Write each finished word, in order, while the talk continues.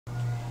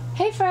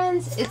Hey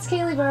friends, it's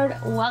Caleigh Bird.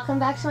 Welcome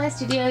back to my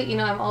studio. You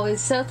know, I'm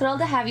always so thrilled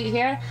to have you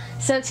here.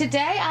 So today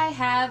I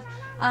have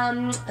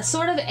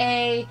sort of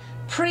a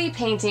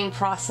pre-painting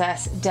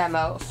process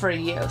demo for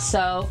you.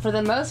 So for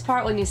the most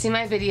part, when you see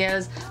my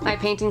videos, my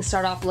paintings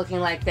start off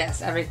looking like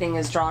this. Everything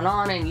is drawn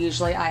on, and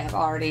usually I have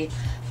already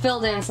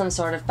filled in some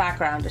sort of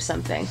background or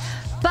something.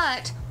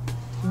 But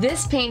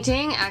this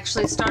painting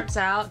actually starts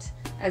out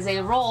as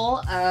a roll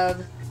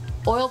of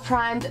Oil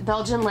Primed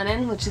Belgian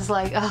Linen, which is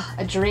like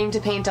a dream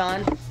to paint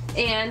on,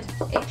 and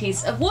a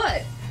piece of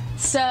wood.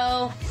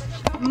 So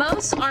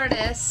most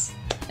artists,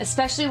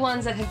 especially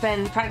ones that have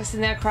been practicing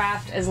their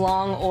craft as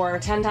long or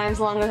 10 times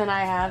longer than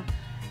I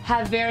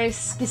have very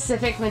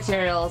specific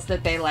materials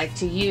that they like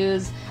to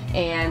use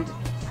and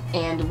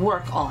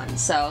work on.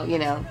 So, you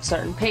know,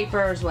 certain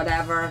papers,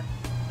 whatever.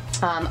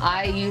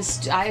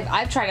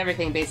 I've tried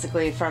everything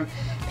basically, from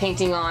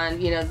painting on,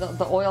 you know,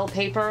 the oil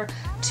paper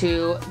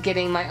to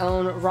getting my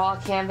own raw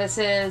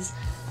canvases,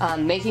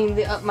 making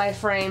my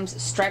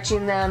frames,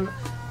 stretching them,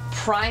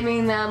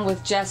 priming them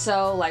with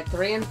gesso like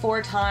 3 and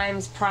 4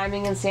 times,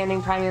 priming and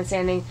sanding,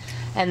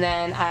 and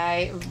then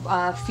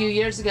a few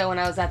years ago when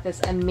I was at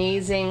this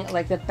amazing,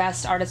 like the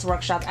best artist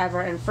workshop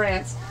ever in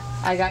France,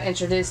 I got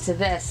introduced to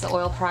this, the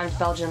Oil Primed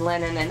Belgian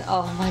Linen, and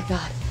oh my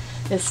god,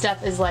 this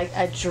stuff is like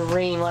a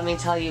dream, let me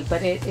tell you,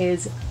 but it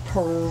is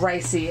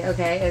pricey,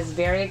 okay? It's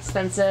very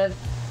expensive,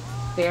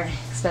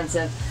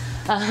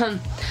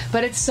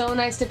 but it's so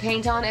nice to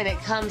paint on, and it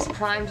comes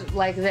primed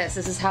like this.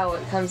 This is how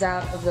it comes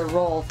out of the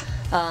roll,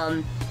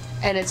 and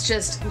it's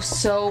just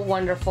so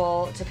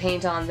wonderful to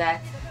paint on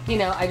that, you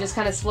know, I just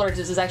kind of splurged.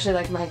 This is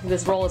actually like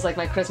this roll is like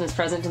my Christmas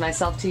present to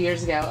myself 2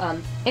 years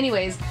ago.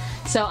 Anyways,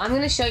 so I'm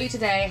going to show you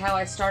today how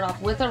I start off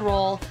with a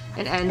roll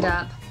and end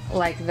up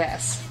like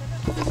this.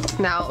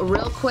 Now,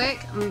 real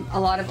quick, a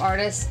lot of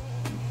artists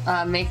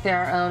make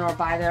their own or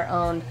buy their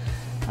own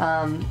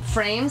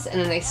frames,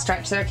 and then they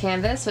stretch their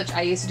canvas, which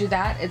I used to do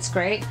that. It's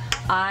great.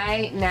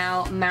 I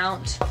now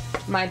mount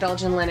my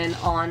Belgian linen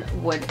on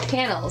wood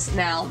panels.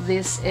 Now,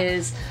 this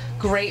is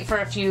great for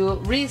a few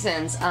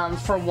reasons.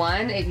 For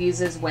one, it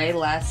uses way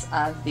less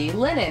of the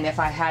linen. If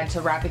I had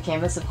to wrap a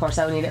canvas, of course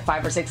I would need it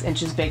 5 or 6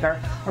 inches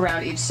bigger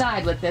around each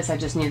side. With this, I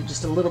just needed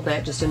just a little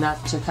bit, just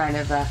enough to kind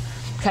of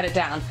cut it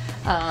down.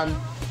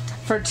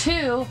 For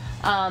two,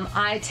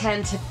 I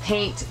tend to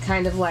paint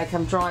kind of like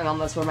I'm drawing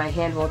almost, where my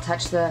hand will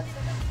touch the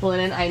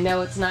linen. I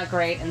know it's not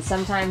great, and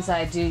sometimes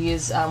I do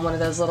use one of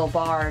those little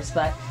bars,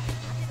 but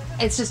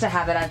it's just a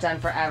habit I've done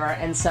forever,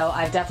 and so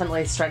I've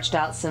definitely stretched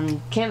out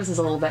some canvases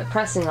a little bit,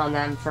 pressing on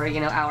them for,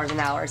 you know, hours and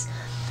hours.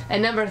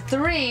 And number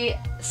three,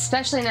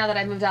 especially now that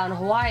I moved out in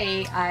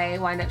Hawaii, I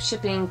wind up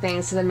shipping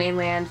things to the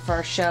mainland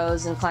for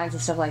shows and clients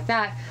and stuff like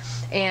that.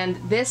 And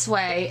this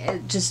way,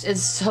 it just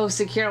is so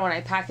secure. When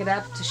I pack it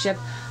up to ship,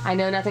 I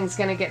know nothing's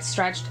going to get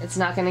stretched. It's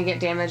not going to get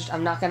damaged.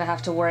 I'm not going to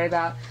have to worry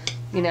about,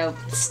 you know,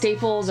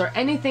 staples or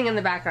anything in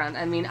the background.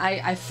 I mean,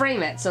 I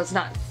frame it, so it's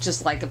not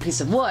just like a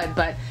piece of wood,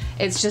 but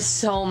it's just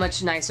so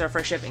much nicer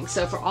for shipping.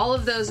 So for all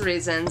of those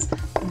reasons,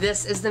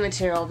 this is the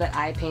material that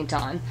I paint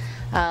on.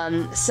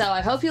 So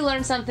I hope you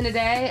learned something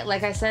today.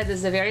 Like I said, this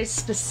is a very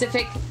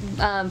specific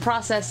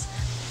process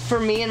for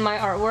me and my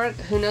artwork.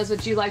 Who knows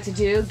what you like to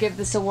do? Give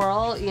this a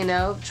whirl, you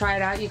know, try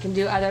it out. You can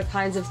do other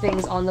kinds of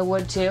things on the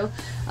wood too.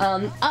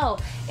 Oh,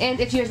 and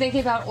if you're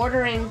thinking about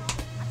ordering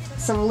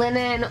some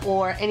linen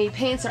or any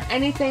paints or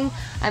anything,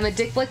 I'm a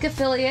Dick Blick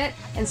affiliate,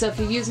 and so if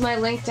you use my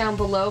link down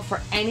below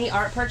for any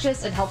art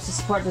purchase, it helps to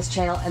support this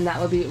channel, and that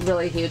would be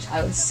really huge.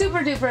 I would super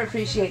duper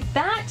appreciate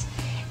that.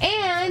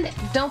 And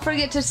don't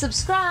forget to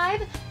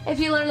subscribe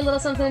if you learned a little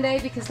something today,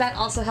 because that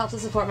also helps to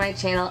support my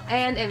channel,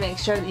 and it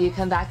makes sure that you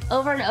come back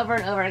over and over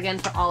and over again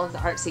for all of the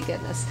artsy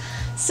goodness.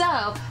 So,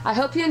 I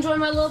hope you enjoyed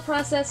my little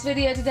process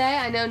video today.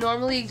 I know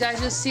normally you guys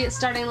just see it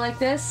starting like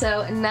this,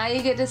 so now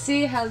you get to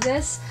see how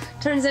this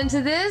turns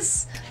into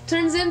this,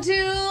 I don't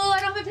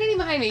have a painting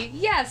behind me.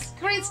 Yes,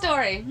 great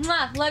story.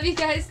 Mwah, love you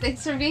guys,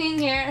 thanks for being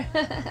here.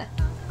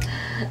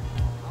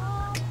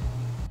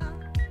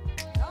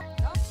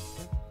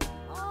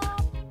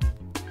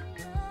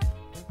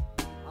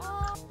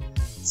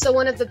 So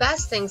one of the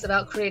best things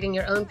about creating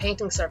your own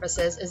painting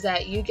surfaces is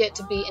that you get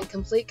to be in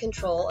complete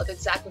control of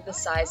exactly the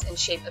size and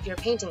shape of your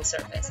painting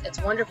surface.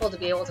 It's wonderful to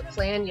be able to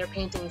plan your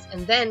paintings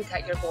and then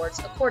cut your boards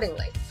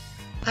accordingly.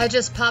 I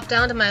just pop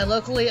down to my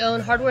locally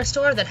owned hardware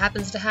store that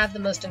happens to have the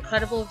most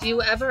incredible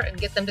view ever and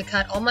get them to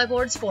cut all my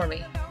boards for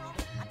me.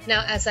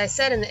 Now, as I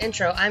said in the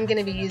intro, I'm going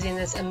to be using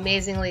this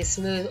amazingly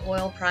smooth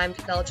oil primed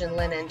Belgian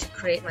linen to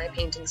create my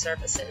painting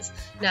surfaces.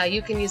 Now,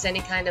 you can use any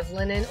kind of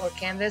linen or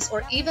canvas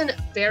or even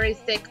very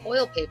thick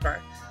oil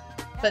paper,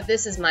 but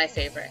this is my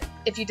favorite.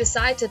 If you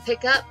decide to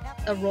pick up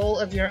a roll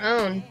of your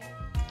own,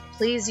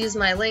 please use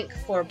my link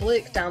for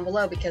Blick down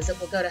below, because it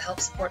will go to help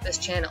support this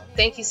channel.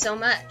 Thank you so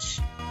much.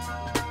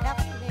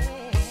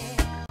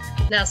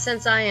 Now,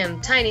 since I am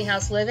tiny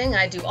house living,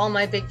 I do all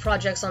my big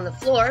projects on the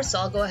floor, so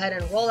I'll go ahead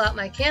and roll out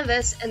my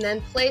canvas and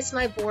then place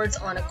my boards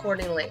on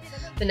accordingly.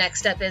 The next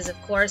step is,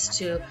 of course,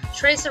 to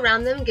trace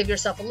around them, give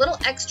yourself a little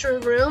extra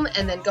room,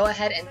 and then go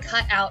ahead and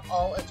cut out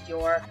all of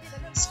your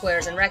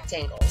squares and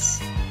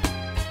rectangles.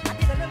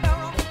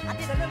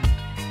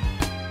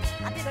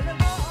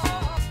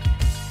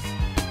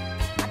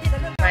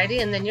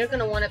 Alrighty, and then you're going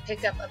to want to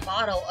pick up a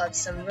bottle of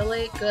some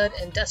really good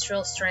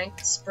industrial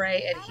strength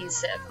spray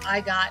adhesive. I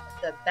got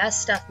the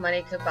best stuff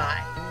money could buy.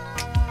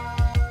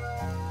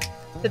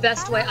 The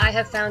best way I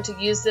have found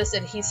to use this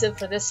adhesive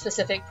for this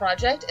specific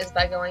project is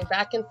by going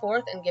back and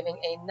forth and giving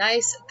a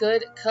nice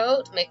good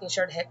coat, making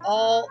sure to hit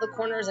all the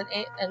corners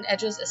and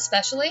edges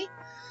especially.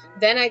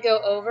 Then I go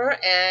over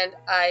and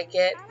I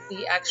get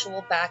the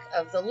actual back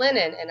of the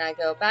linen and I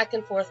go back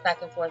and forth,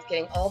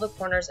 getting all the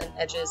corners and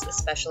edges,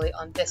 especially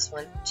on this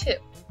one too.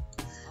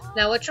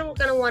 Now what you're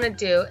going to want to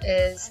do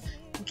is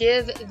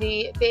give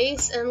the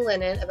base and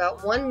linen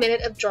about 1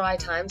 minute of dry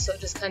time so it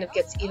just kind of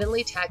gets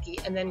evenly tacky,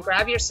 and then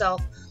grab yourself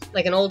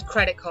like an old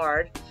credit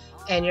card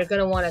and you're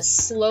going to want to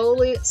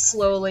slowly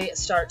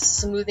start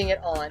smoothing it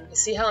on. You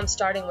see how I'm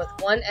starting with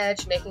one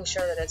edge, making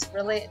sure that it's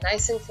really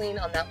nice and clean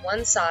on that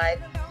one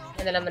side.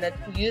 And then I'm going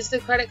to use the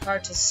credit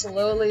card to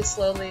slowly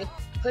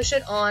push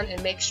it on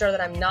and make sure that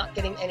I'm not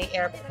getting any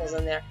air bubbles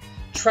in there.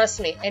 Trust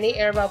me, any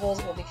air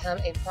bubbles will become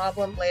a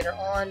problem later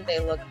on. They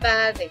look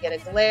bad, they get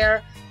a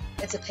glare.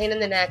 It's a pain in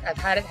the neck. I've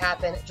had it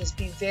happen. Just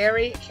be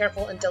very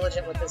careful and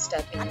diligent with this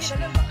step and you should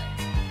be fine.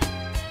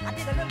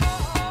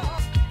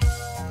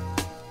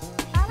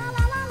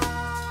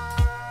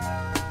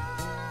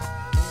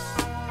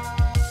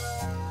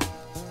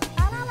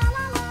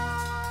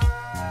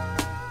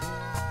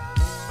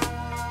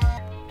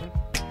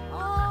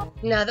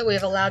 Now that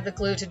we've allowed the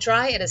glue to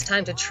dry, it is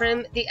time to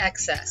trim the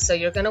excess. So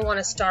you're going to want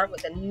to start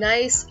with a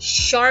nice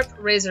sharp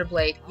razor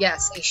blade.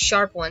 Yes, a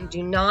sharp one.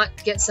 Do not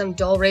get some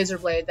dull razor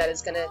blade that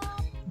is going to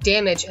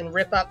damage and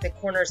rip up the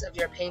corners of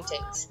your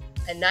paintings.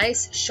 A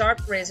nice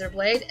sharp razor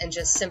blade and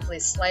just simply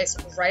slice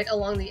right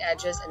along the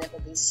edges and it will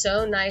be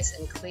so nice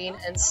and clean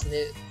and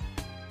smooth.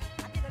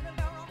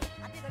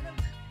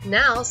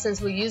 Now,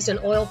 since we used an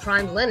oil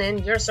primed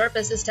linen, your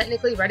surface is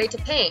technically ready to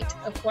paint.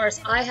 Of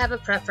course, I have a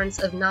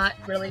preference of not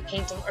really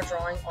painting or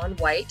drawing on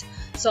white,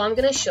 so I'm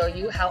going to show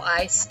you how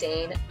I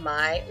stain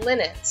my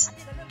linens.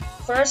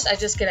 First, I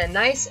just get a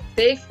nice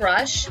big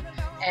brush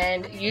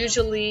and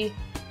usually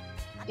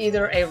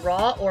either a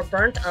raw or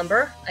burnt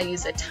umber. I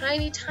use a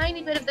tiny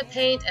bit of the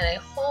paint and a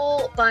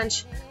whole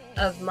bunch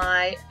of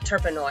my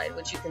turpenoid,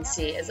 which you can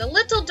see is a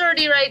little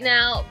dirty right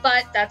now,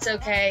 but that's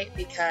okay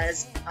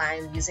because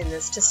I'm using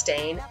this to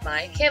stain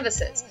my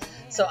canvases.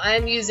 So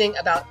I'm using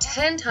about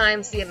 10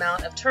 times the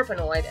amount of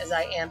turpenoid as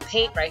I am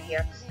paint right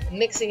here,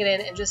 mixing it in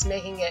and just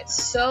making it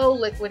so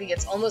liquidy.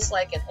 It's almost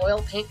like an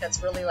oil paint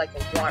that's really like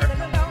a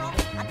watercolor.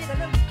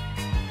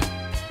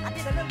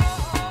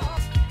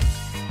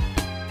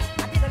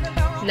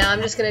 Now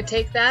I'm just going to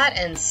take that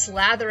and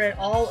slather it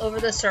all over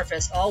the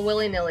surface, all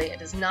willy-nilly. It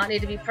does not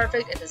need to be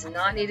perfect. It does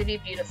not need to be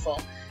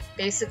beautiful.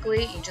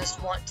 Basically, you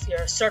just want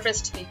your surface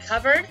to be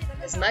covered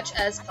as much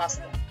as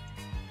possible.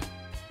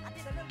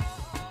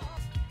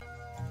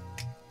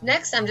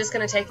 Next, I'm just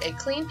going to take a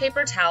clean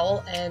paper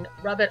towel and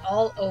rub it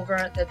all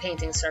over the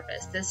painting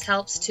surface. This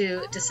helps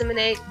to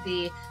disseminate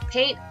the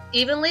paint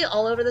evenly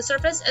all over the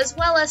surface, as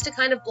well as to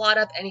kind of blot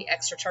up any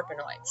extra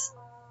turpenoids.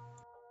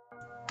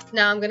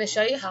 Now I'm going to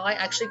show you how I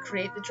actually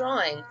create the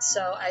drawing.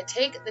 So I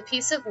take the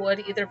piece of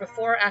wood either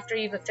before or after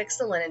you've affixed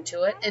the linen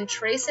to it and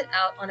trace it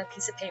out on a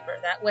piece of paper.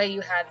 That way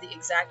you have the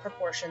exact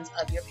proportions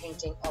of your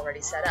painting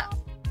already set up.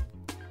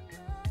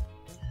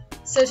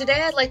 So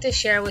today I'd like to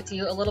share with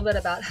you a little bit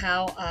about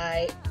how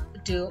I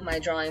do my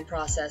drawing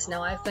process.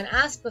 Now I've been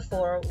asked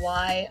before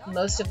why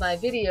most of my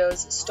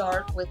videos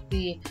start with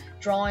the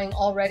drawing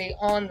already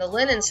on the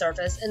linen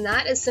surface, and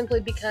that is simply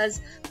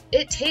because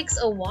it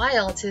takes a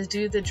while to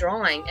do the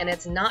drawing and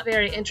it's not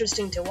very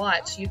interesting to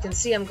watch. You can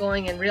see I'm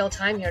going in real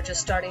time here,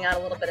 just starting out a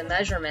little bit of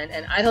measurement,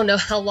 and I don't know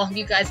how long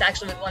you guys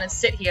actually would want to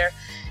sit here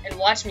and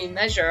watch me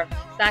measure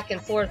back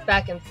and forth,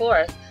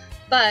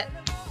 but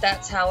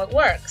that's how it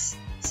works.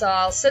 So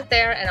I'll sit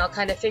there and I'll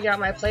kind of figure out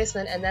my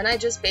placement, and then I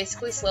just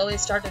basically slowly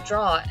start to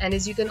draw. And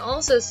as you can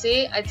also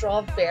see, I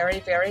draw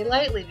very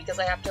lightly because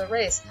I have to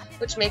erase,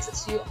 which makes it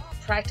so you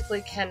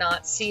practically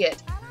cannot see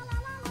it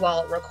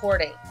while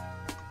recording.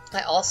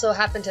 I also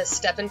happen to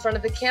step in front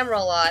of the camera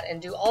a lot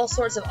and do all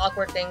sorts of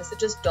awkward things that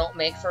just don't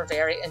make for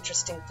very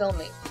interesting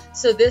filming.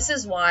 So this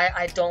is why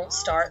I don't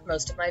start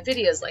most of my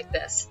videos like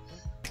this.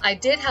 I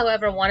did,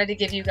 however, wanted to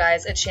give you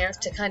guys a chance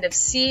to kind of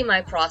see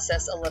my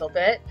process a little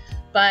bit,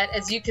 but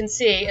as you can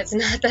see, it's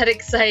not that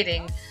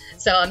exciting,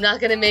 so I'm not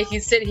going to make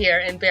you sit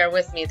here and bear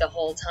with me the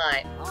whole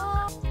time.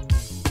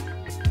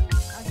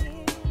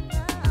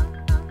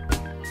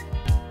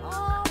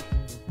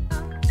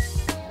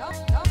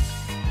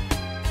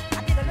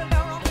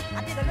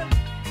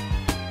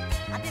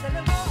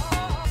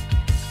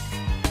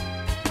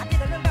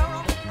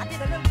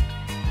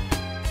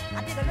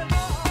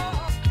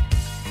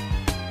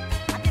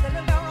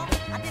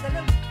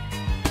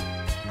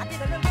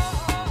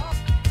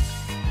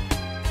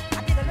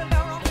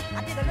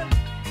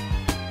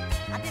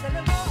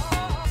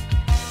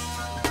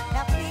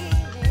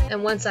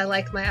 And once I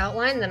like my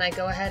outline, then I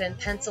go ahead and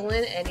pencil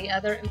in any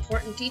other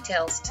important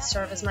details to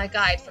serve as my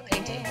guide for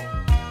painting.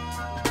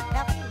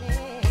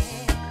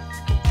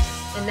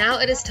 And now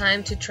it is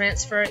time to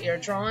transfer your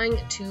drawing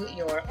to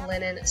your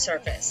linen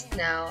surface.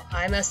 Now,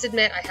 I must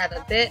admit I have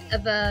a bit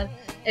of an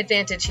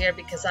advantage here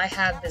because I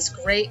have this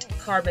great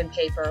carbon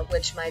paper,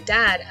 which my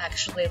dad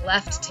actually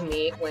left to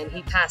me when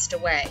he passed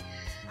away.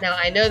 Now,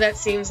 I know that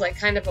seems like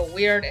kind of a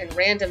weird and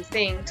random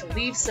thing to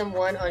leave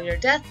someone on your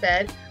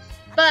deathbed,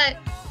 but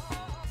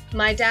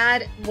my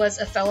dad was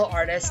a fellow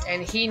artist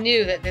and he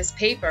knew that this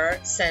paper,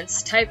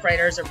 since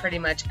typewriters are pretty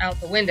much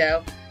out the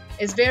window,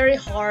 is very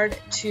hard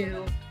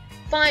to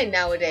find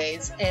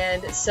nowadays,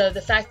 and so the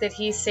fact that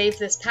he saved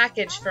this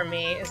package for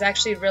me is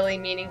actually really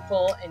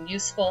meaningful and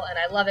useful, and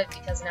I love it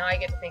because now I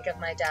get to think of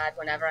my dad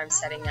whenever I'm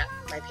setting up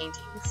my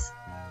paintings.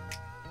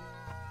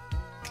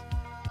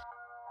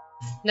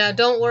 Now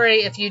don't worry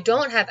if you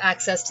don't have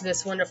access to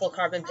this wonderful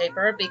carbon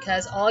paper,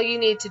 because all you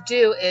need to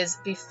do is,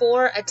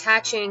 before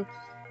attaching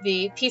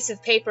the piece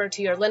of paper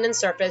to your linen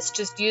surface,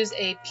 just use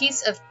a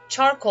piece of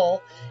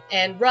charcoal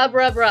and rub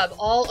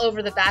all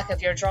over the back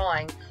of your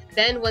drawing.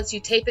 Then once you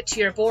tape it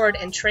to your board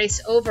and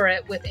trace over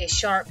it with a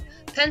sharp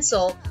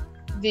pencil,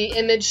 the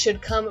image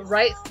should come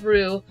right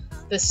through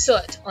the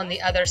soot on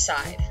the other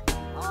side.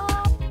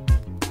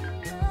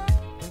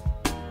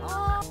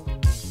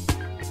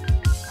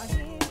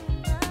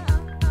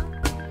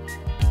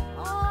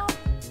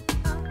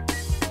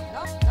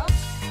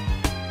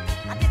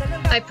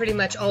 I pretty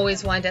much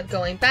always wind up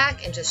going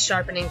back and just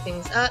sharpening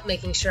things up,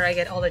 making sure I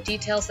get all the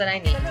details that I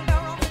need.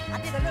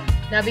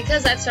 Now,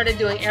 because I've started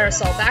doing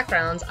aerosol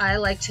backgrounds, I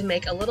like to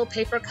make a little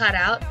paper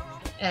cutout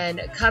and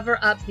cover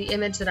up the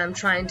image that I'm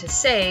trying to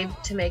save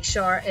to make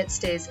sure it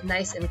stays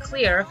nice and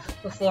clear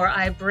before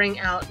I bring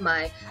out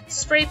my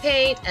spray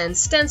paint and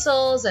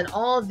stencils and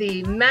all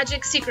the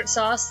magic secret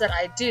sauce that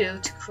I do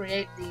to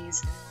create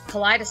these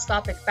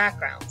kaleidoscopic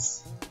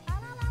backgrounds.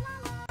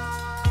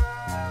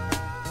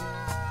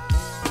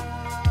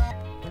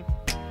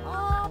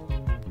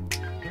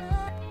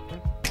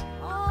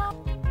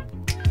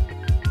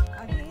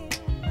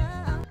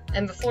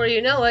 And before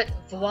you know it,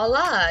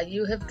 voila,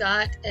 you have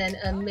got an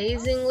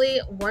amazingly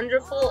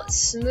wonderful,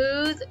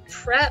 smooth,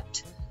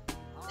 prepped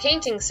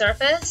painting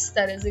surface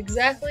that is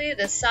exactly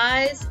the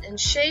size and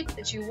shape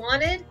that you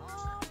wanted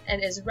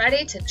and is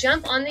ready to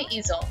jump on the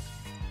easel.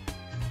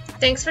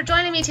 Thanks for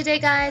joining me today,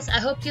 guys. I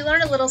hope you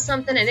learned a little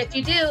something, and if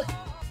you do,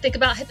 think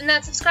about hitting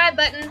that subscribe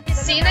button.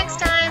 See you next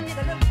time.